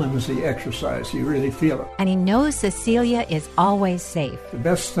just flimsy exercise. You really feel it. And he knows Cecilia is always safe. The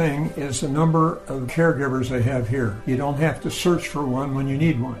best thing is the number of caregivers they have here. You don't have to search for one when you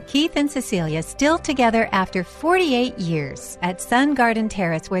need one. Keith and Cecilia still together after 48 years at Sun Garden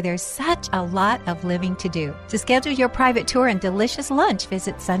Terrace, where there's such a lot of living to do. To schedule your private tour and delicious lunch,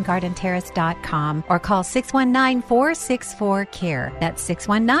 visit sungardenterrace.com or call 619-464-CARE. That's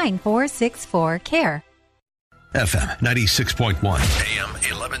 619-464-CARE. FM 96.1, AM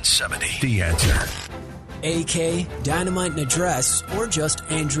 1170. The Answer. AK, Dynamite in a Dress, or just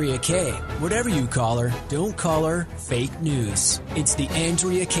Andrea Kaye. Whatever you call her, don't call her fake news. It's the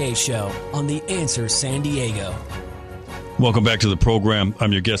Andrea Kaye Show on The Answer San Diego. Welcome back to the program.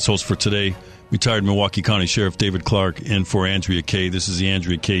 I'm your guest host for today, retired Milwaukee County Sheriff David Clark, in for Andrea Kaye. This is the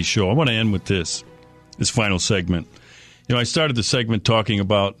Andrea Kaye Show. I want to end with this final segment. You know, I started the segment talking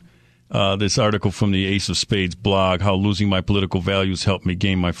about this article from the Ace of Spades blog, how losing my political values helped me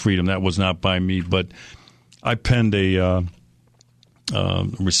gain my freedom. That was not by me, but I penned a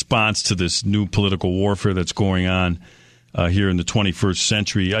response to this new political warfare that's going on here in the 21st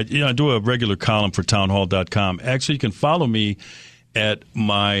century. I do a regular column for townhall.com. Actually, you can follow me at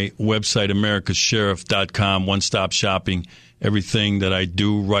my website, americasheriff.com, one-stop shopping. Everything that I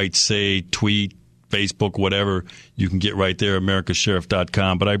do, write, say, tweet, Facebook, whatever, you can get right there,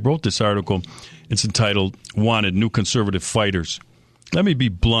 americasheriff.com. But I wrote this article. It's entitled, Wanted, New Conservative Fighters. Let me be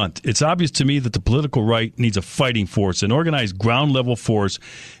blunt. It's obvious to me that the political right needs a fighting force, an organized ground-level force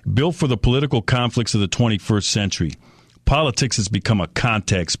built for the political conflicts of the 21st century. Politics has become a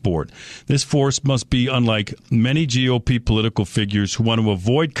contact sport. This force must be unlike many GOP political figures who want to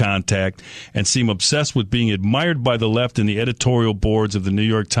avoid contact and seem obsessed with being admired by the left in the editorial boards of the New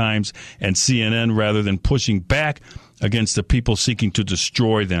York Times and CNN rather than pushing back against the people seeking to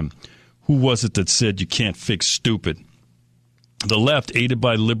destroy them. Who was it that said you can't fix stupid? The left, aided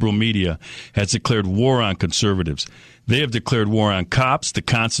by liberal media, has declared war on conservatives. They have declared war on cops, the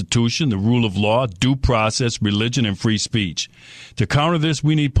Constitution, the rule of law, due process, religion, and free speech. To counter this,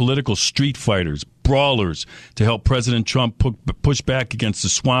 we need political street fighters, brawlers, to help President Trump push back against the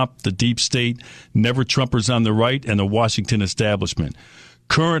swamp, the deep state, never-Trumpers on the right, and the Washington establishment.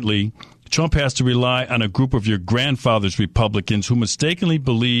 Currently, Trump has to rely on a group of your grandfather's Republicans who mistakenly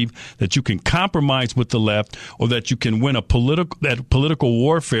believe that you can compromise with the left or that you can win political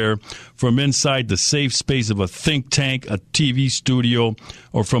warfare from inside the safe space of a think tank, a TV studio,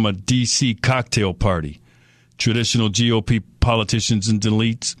 or from a D.C. cocktail party. Traditional GOP politicians and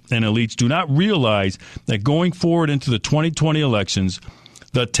elites do not realize that going forward into the 2020 elections,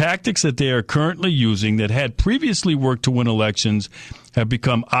 the tactics that they are currently using that had previously worked to win elections have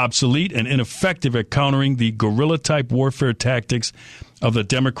become obsolete and ineffective at countering the guerrilla-type warfare tactics of the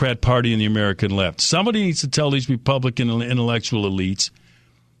Democrat Party and the American left. Somebody needs to tell these Republican intellectual elites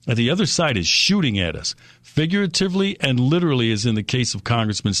that the other side is shooting at us, figuratively and literally, as in the case of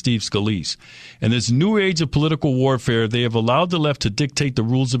Congressman Steve Scalise. In this new age of political warfare, they have allowed the left to dictate the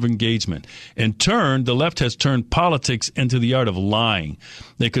rules of engagement. In turn, the left has turned politics into the art of lying.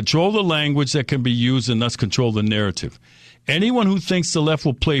 They control the language that can be used and thus control the narrative. Anyone who thinks the left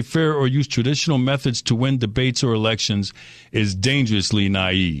will play fair or use traditional methods to win debates or elections is dangerously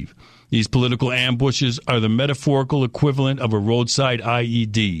naive. These political ambushes are the metaphorical equivalent of a roadside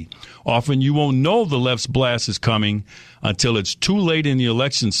IED. Often you won't know the left's blast is coming until it's too late in the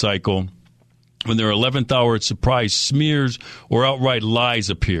election cycle, when their 11th hour surprise smears or outright lies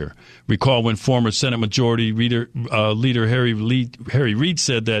appear. Recall when former Senate Majority Leader Harry Reid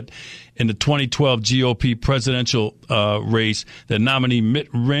said that in the 2012 GOP presidential race, that nominee Mitt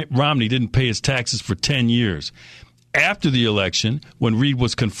Romney didn't pay his taxes for 10 years. After the election, when Reid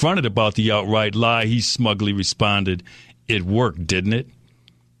was confronted about the outright lie, he smugly responded, "It worked, didn't it?"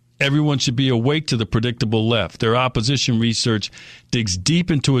 Everyone should be awake to the predictable left. Their opposition research digs deep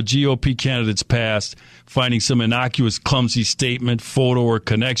into a GOP candidate's past, finding some innocuous, clumsy statement, photo, or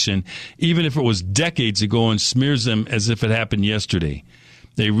connection, even if it was decades ago, and smears them as if it happened yesterday.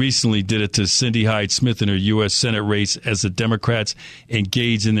 They recently did it to Cindy Hyde-Smith in her U.S. Senate race as the Democrats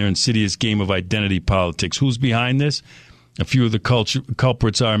engaged in their insidious game of identity politics. Who's behind this? A few of the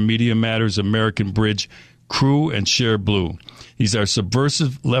culprits are Media Matters, American Bridge, Crew, and Share Blue. These are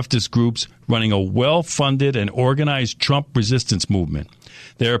subversive leftist groups running a well-funded and organized Trump resistance movement.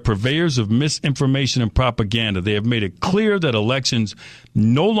 They are purveyors of misinformation and propaganda. They have made it clear that elections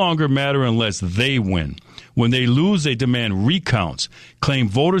no longer matter unless they win. When they lose, they demand recounts, claim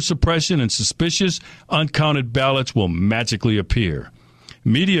voter suppression, and suspicious, uncounted ballots will magically appear.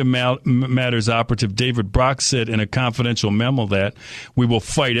 Media Matters operative David Brock said in a confidential memo that we will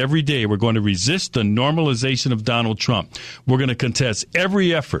fight every day. We're going to resist the normalization of Donald Trump. We're going to contest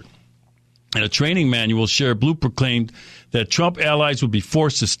every effort. In a training manual, Share Blue proclaimed that Trump allies would be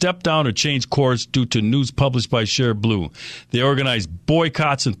forced to step down or change course due to news published by Share Blue. They organized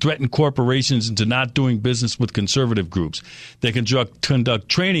boycotts and threatened corporations into not doing business with conservative groups. They conduct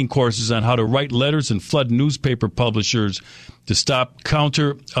training courses on how to write letters and flood newspaper publishers to stop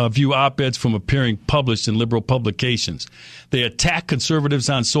counter-view op-eds from appearing published in liberal publications. They attack conservatives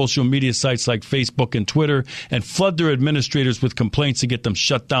on social media sites like Facebook and Twitter and flood their administrators with complaints to get them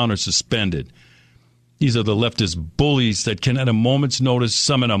shut down or suspended. These are the leftist bullies that can, at a moment's notice,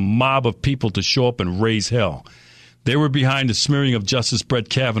 summon a mob of people to show up and raise hell. They were behind the smearing of Justice Brett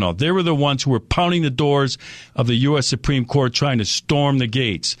Kavanaugh. They were the ones who were pounding the doors of the U.S. Supreme Court trying to storm the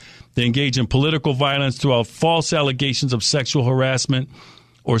gates. They engage in political violence throughout false allegations of sexual harassment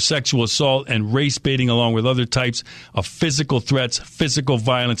or sexual assault and race baiting, along with other types of physical threats, physical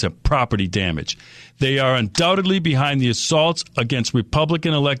violence, and property damage. They are undoubtedly behind the assaults against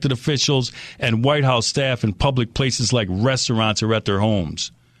Republican elected officials and White House staff in public places like restaurants or at their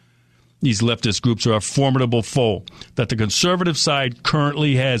homes. These leftist groups are a formidable foe that the conservative side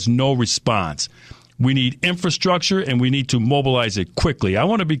currently has no response. We need infrastructure, and we need to mobilize it quickly. I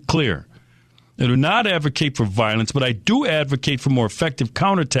want to be clear. I do not advocate for violence, but I do advocate for more effective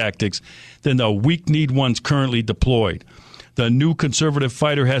counter tactics than the weak-kneed ones currently deployed. The new conservative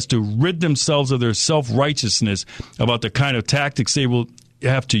fighter has to rid themselves of their self-righteousness about the kind of tactics they will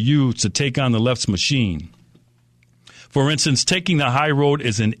have to use to take on the left's machine. For instance, taking the high road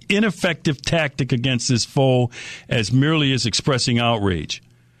is an ineffective tactic against this foe, as merely as expressing outrage.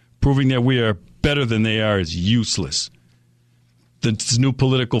 Proving that we are better than they are is useless. This new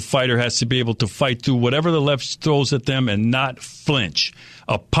political fighter has to be able to fight through whatever the left throws at them and not flinch,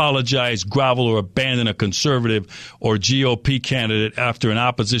 apologize, grovel, or abandon a conservative or GOP candidate after an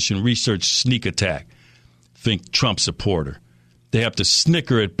opposition research sneak attack. Think Trump supporter. They have to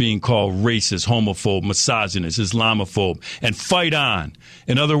snicker at being called racist, homophobe, misogynist, Islamophobe, and fight on.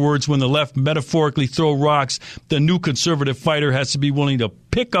 In other words, when the left metaphorically throw rocks, the new conservative fighter has to be willing to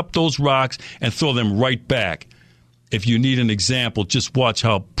pick up those rocks and throw them right back. If you need an example, just watch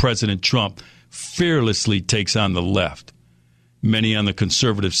how President Trump fearlessly takes on the left. Many on the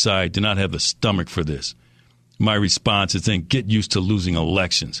conservative side do not have the stomach for this. My response is then get used to losing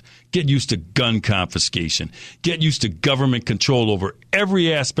elections. Get used to gun confiscation. Get used to government control over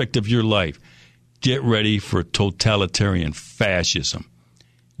every aspect of your life. Get ready for totalitarian fascism.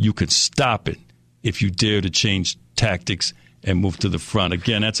 You can stop it if you dare to change tactics and move to the front.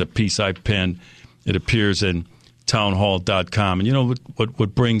 Again, that's a piece I penned. It appears in townhall.com. And you know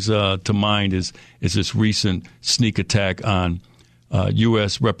what brings to mind is this recent sneak attack on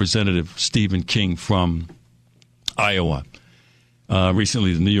U.S. Representative Stephen King from Iowa.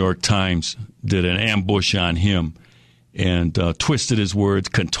 Recently, the New York Times did an ambush on him and twisted his words,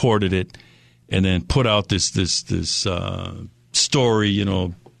 contorted it, and then put out this story,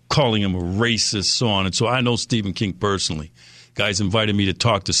 calling him a racist, so on. And so I know Stephen King personally. Guys invited me to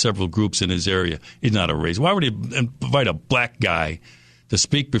talk to several groups in his area. He's not a racist. Why would he invite a black guy to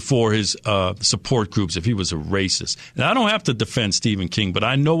speak before his support groups if he was a racist? And I don't have to defend Stephen King, but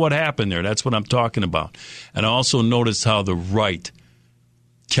I know what happened there. That's what I'm talking about. And I also noticed how the right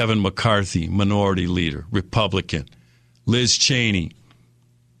Kevin McCarthy, minority leader, Republican. Liz Cheney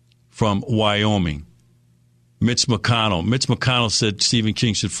from Wyoming. Mitch McConnell. Mitch McConnell said Stephen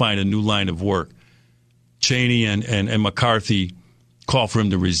King should find a new line of work. Cheney and McCarthy called for him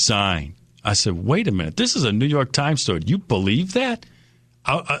to resign. I said, wait a minute. This is a New York Times story. You believe that?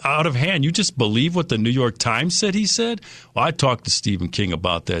 Out of hand, you just believe what the New York Times said he said? Well, I talked to Stephen King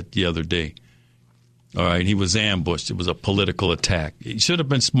about that the other day. All right, he was ambushed. It was a political attack. He should have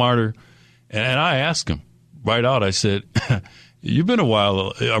been smarter. And I asked him right out, I said, you've been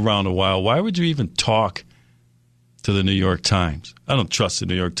around a while. Why would you even talk to the New York Times? I don't trust the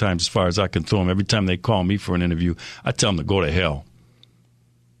New York Times as far as I can throw them. Every time they call me for an interview, I tell them to go to hell.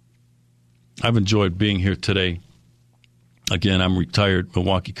 I've enjoyed being here today. Again, I'm retired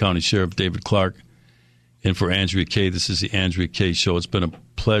Milwaukee County Sheriff David Clark. And for Andrea Kaye, this is the Andrea Kaye Show. It's been a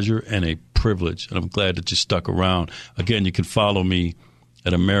pleasure and a privilege, and I'm glad that you stuck around. Again, you can follow me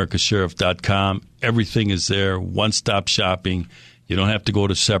at americasheriff.com. Everything is there, one-stop shopping. You don't have to go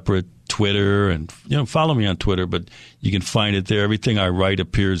to separate Twitter and, follow me on Twitter, but you can find it there. Everything I write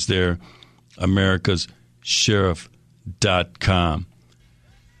appears there, americasheriff.com.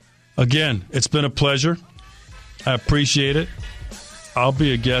 Again, it's been a pleasure. I appreciate it. I'll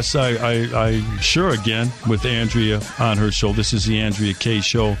be a guest, I'm sure, again, with Andrea on her show. This is the Andrea Kaye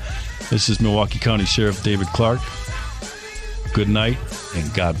Show. This is Milwaukee County Sheriff David Clark. Good night,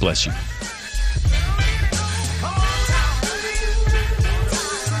 and God bless you.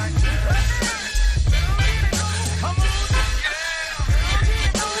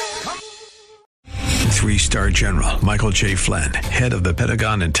 Three-star General Michael J. Flynn, head of the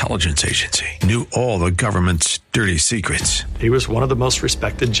Pentagon Intelligence Agency, knew all the government's dirty secrets. He was one of the most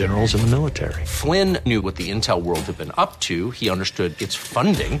respected generals in the military. Flynn knew what the intel world had been up to. He understood its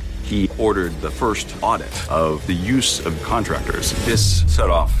funding. He ordered the first audit of the use of contractors. This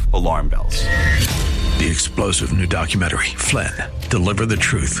set off alarm bells. The explosive new documentary, Flynn, Deliver the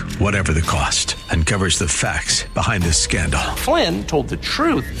Truth, Whatever the Cost, uncovers the facts behind this scandal. Flynn told the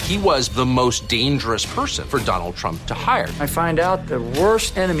truth. He was the most dangerous person for Donald Trump to hire. I find out the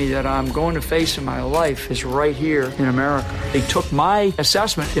worst enemy that I'm going to face in my life is right here in America. They took my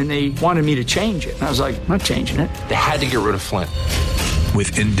assessment and they wanted me to change it. And I was like, I'm not changing it. They had to get rid of Flynn.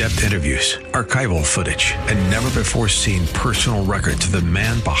 With in-depth interviews, archival footage, and never-before-seen personal records of the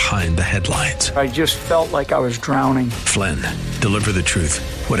man behind the headlines. I just felt like I was drowning. Flynn, Deliver the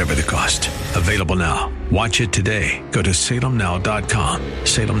Truth, Whatever the Cost. Available now. Watch it today. Go to salemnow.com.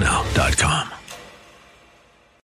 salemnow.com.